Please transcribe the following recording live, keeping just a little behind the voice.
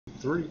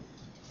3.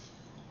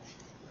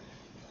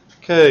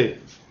 Okay,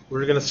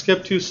 we're going to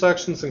skip 2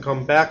 sections and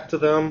come back to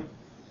them.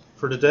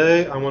 For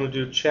today, I want to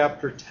do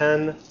Chapter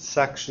 10,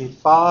 Section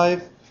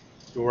 5.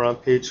 We're on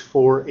page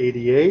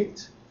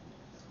 488.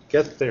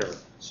 Get there.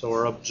 So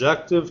our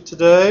objective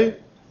today,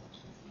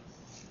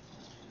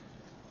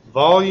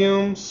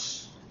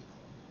 volumes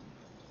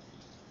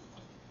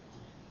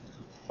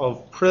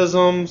of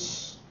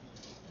prisms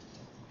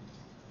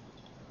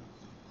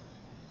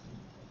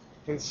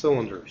and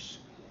cylinders.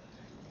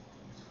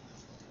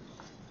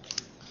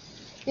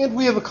 And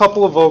we have a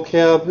couple of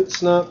vocab.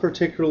 It's not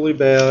particularly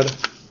bad.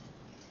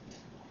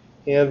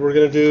 And we're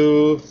going to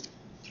do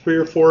 3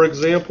 or 4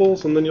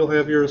 examples, and then you'll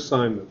have your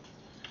assignment.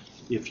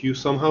 If you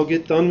somehow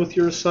get done with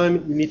your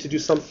assignment, you need to do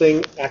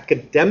something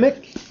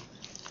academic,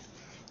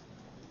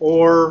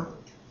 or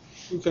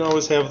you can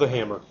always have the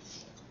hammer.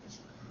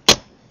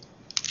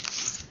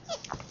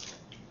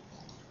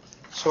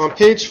 So on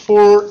page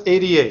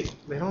 488,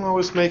 they don't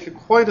always make it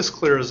quite as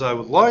clear as I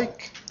would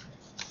like.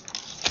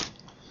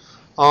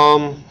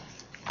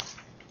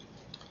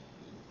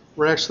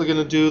 We're actually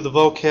going to do the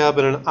vocab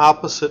in an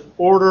opposite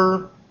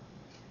order.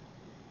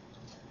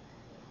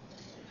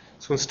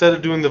 So instead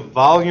of doing the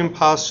volume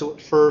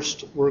postulate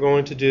first, we're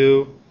going to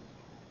do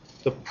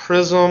the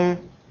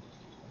prism,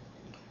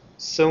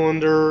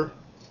 cylinder,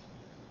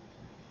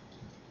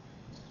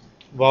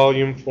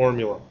 volume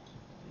formula,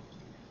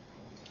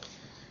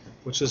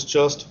 which is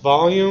just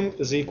volume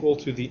is equal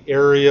to the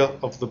area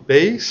of the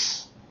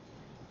base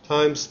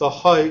times the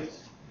height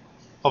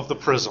of the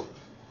prism.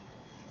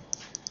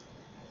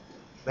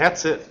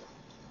 That's it.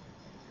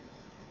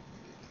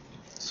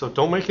 So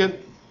don't make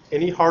it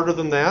any harder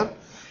than that.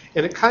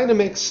 And it kind of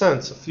makes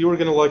sense. If you were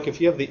going to, if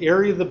you have the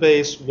area of the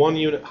base 1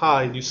 unit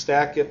high and you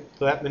stack it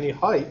that many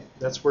height,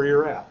 that's where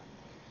you're at.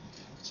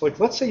 So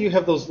let's say you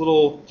have those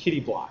little kitty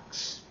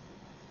blocks.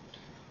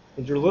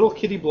 And your little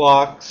kitty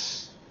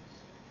blocks,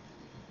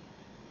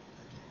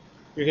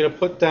 you're going to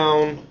put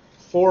down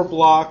 4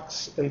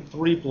 blocks and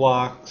 3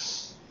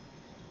 blocks.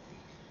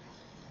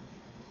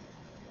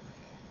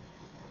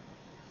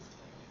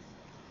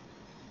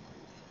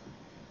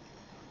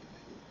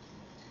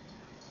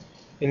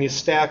 And you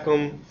stack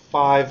them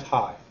 5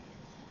 high.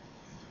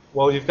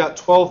 Well, you've got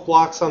 12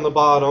 blocks on the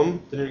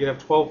bottom, then you're going to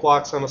have 12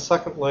 blocks on the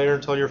second layer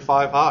until you're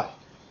 5 high.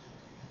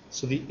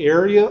 So the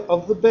area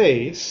of the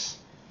base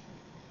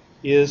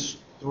is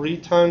 3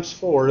 times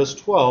 4 is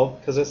 12,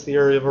 because that's the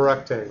area of a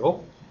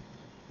rectangle.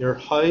 Your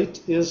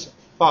height is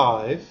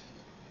 5,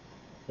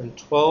 and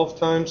 12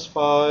 times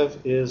 5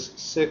 is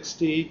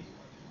 60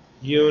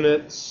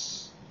 units.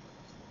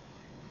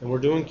 And we're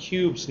doing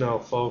cubes now,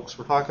 folks.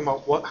 We're talking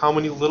about how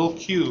many little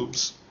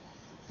cubes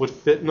would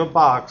fit in a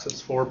box that's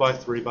 4 by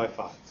 3 by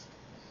 5.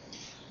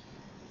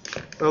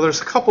 Now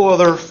there's a couple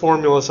other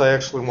formulas I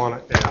actually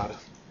want to add.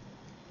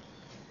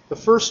 The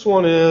first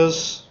one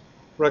is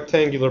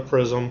rectangular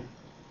prism.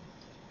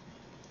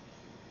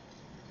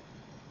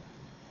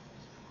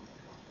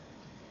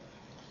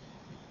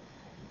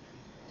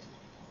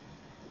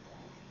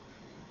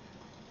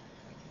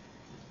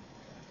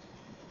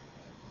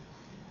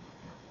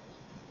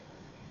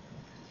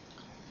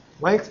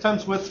 Length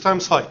times width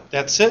times height.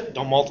 That's it.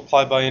 Don't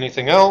multiply by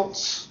anything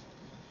else.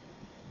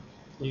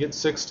 You get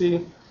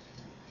 60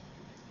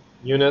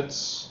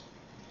 units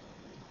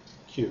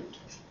cubed.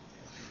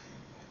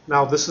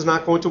 Now, this is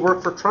not going to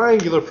work for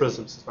triangular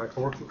prisms. It's not going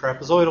to work for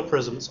trapezoidal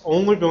prisms. It's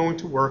only going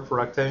to work for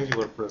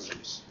rectangular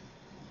prisms.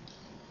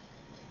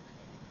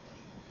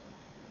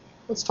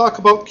 Let's talk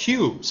about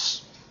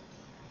cubes.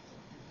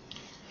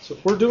 So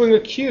if we're doing a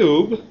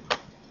cube,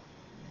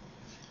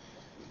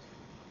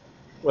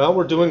 well,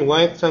 we're doing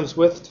length times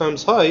width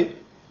times height,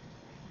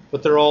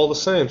 but they're all the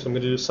same. So I'm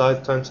going to do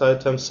side times side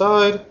times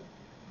side,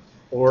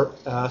 or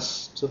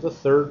s to the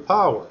 3rd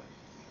power,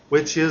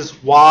 which is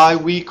why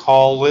we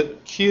call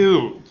it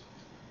cubed.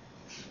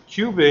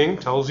 Cubing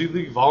tells you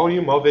the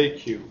volume of a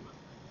cube.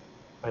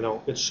 I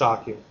know, it's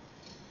shocking.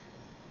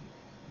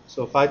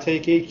 So if I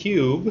take a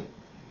cube,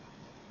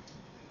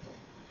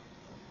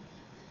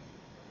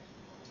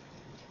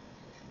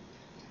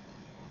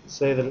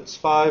 say that it's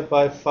 5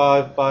 by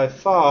 5 by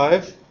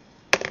 5,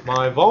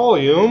 my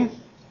volume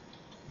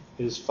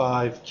is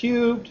 5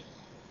 cubed,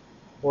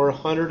 or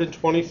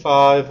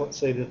 125, let's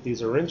say that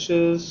these are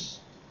inches,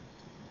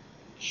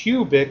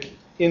 cubic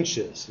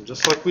inches. And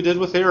just like we did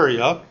with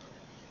area,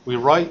 we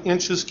write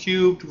inches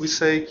cubed, we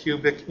say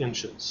cubic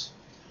inches.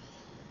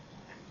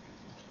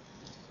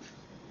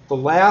 The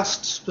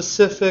last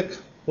specific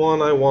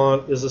one I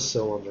want is a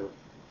cylinder.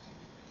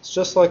 It's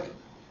just like,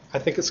 I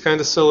think it's kind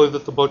of silly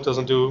that the book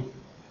doesn't do,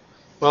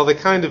 well, they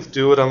kind of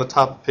do it on the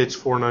top of page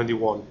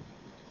 491.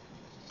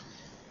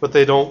 But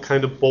they don't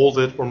kind of bold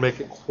it or make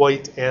it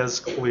quite as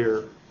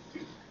clear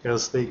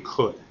as they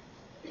could.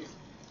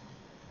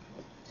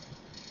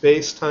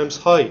 Base times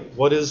height.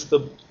 What is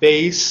the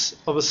base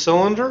of a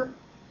cylinder?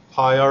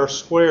 Pi r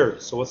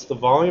squared. So what's the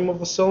volume of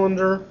a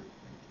cylinder?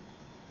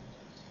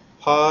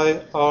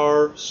 Pi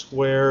r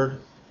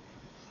squared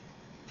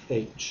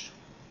h.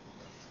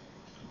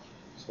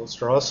 So let's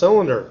draw a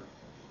cylinder.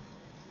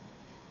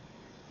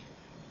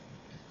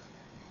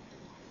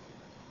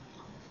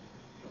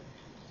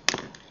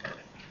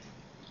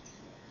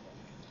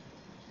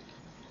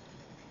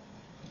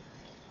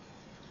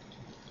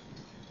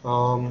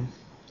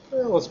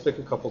 Let's pick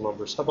a couple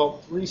numbers. How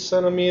about 3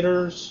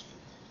 centimeters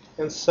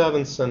and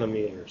 7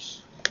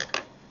 centimeters?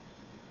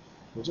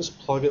 We'll just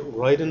plug it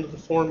right into the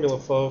formula,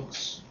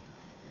 folks.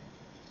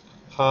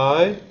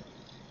 Pi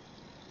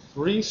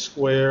 3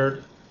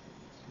 squared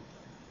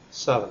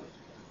 7.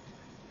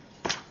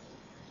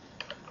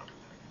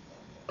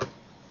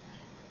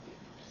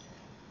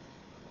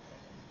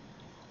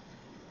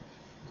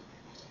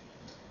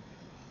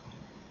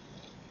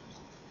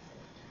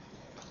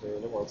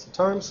 And it wants a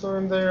time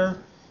sign there.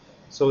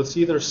 So it's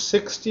either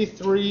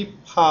 63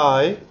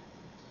 pi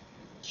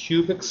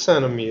cubic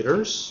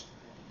centimeters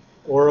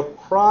or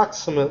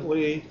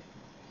approximately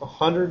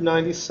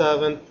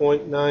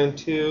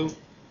 197.92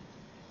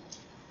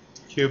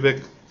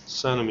 cubic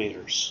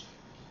centimeters.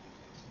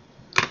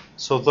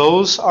 So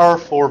those are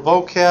for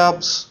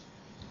vocabs.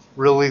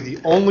 Really the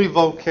only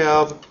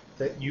vocab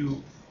that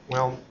you,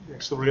 well,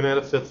 actually we're going to add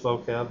a fifth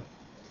vocab.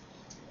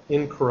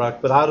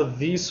 Incorrect. But out of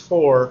these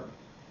four,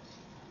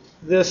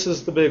 this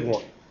is the big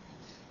one.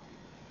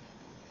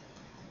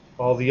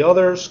 All the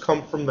others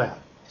come from that.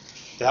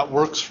 That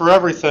works for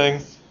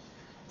everything,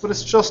 but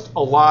it's just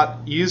a lot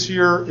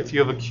easier if you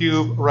have a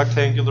cube, a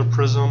rectangular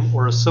prism,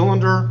 or a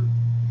cylinder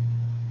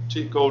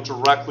to go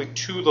directly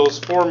to those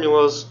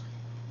formulas,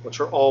 which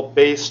are all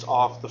based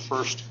off the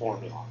first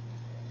formula.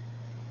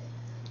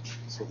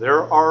 So there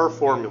are our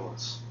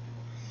formulas.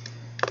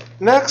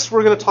 Next,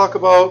 we're going to talk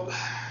about,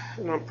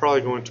 and I'm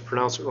probably going to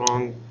pronounce it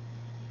wrong,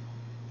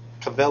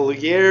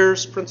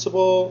 Cavalier's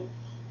principle.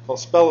 I'll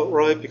spell it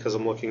right because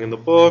I'm looking in the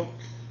book.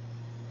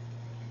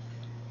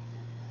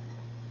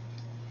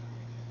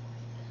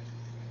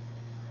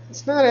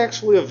 It's not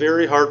actually a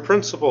very hard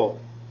principle.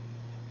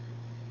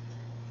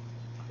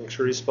 Make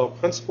sure you spell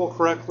principle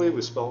correctly.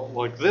 We spell it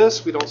like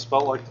this. We don't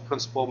spell it like the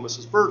principle of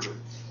Mrs. Berger.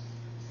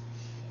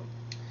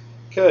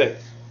 Okay.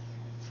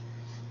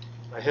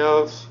 I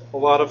have a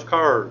lot of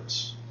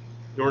cards.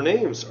 Your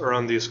names are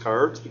on these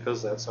cards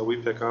because that's how we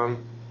pick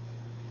on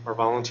our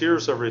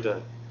volunteers every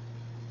day.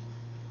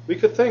 We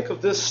could think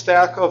of this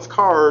stack of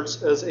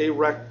cards as a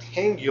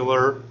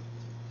rectangular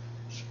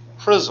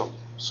prism.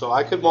 So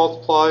I could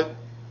multiply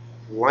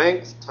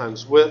length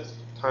times width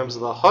times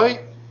the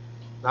height.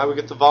 Now we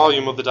get the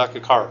volume of the deck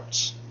of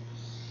cards.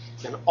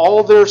 And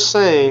all they're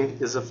saying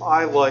is if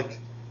I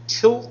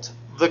tilt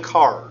the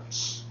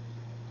cards,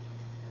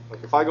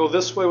 like if I go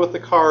this way with the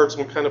cards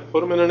and kind of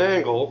put them in an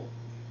angle,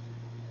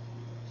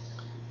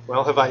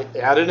 well, have I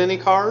added any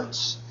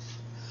cards?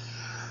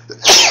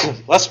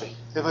 Bless me.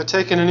 Have I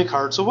taken any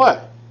cards away?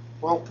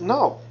 Well,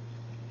 no.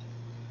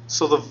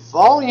 So the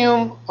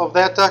volume of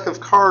that deck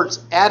of cards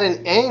at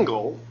an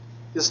angle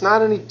is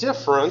not any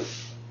different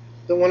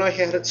than when I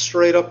had it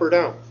straight up or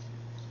down.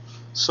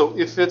 So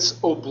if it's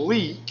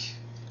oblique,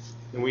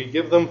 and we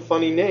give them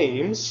funny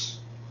names,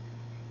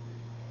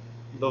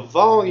 the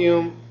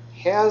volume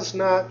has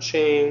not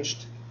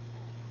changed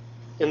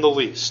in the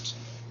least.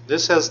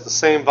 This has the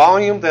same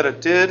volume that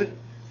it did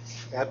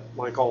at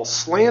all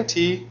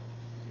slanty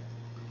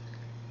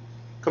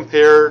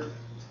compared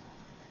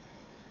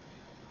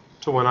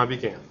to when I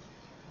began.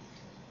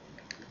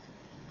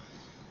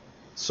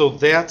 So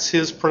that's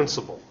his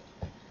principle,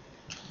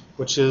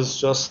 which is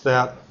just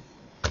that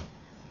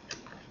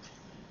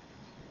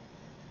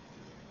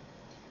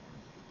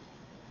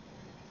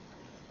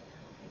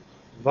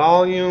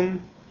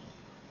volume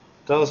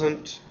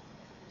doesn't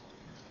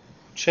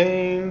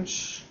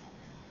change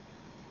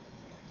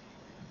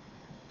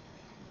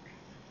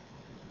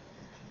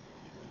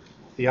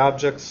the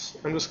objects,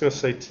 I'm just going to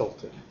say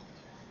tilted.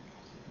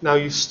 Now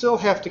you still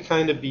have to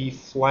kind of be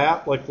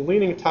flat, like the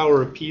Leaning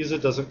Tower of Pisa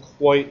doesn't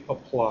quite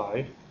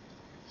apply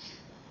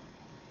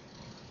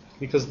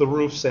because the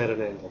roof's at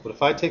an angle. But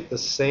if I take the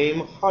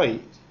same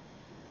height,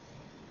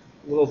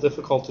 a little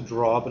difficult to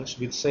draw, but it should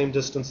be the same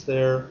distance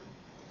there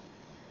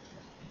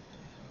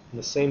and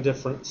the same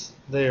difference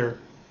there.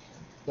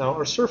 Now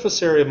our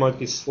surface area might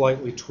be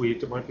slightly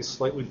tweaked, it might be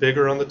slightly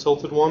bigger on the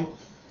tilted one,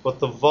 but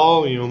the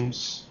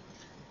volumes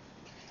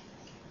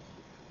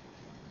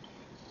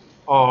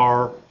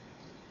are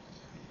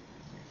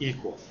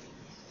equal.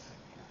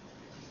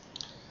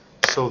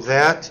 So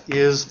that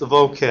is the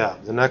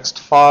vocab. The next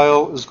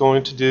file is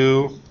going to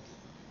do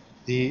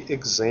the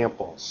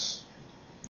examples.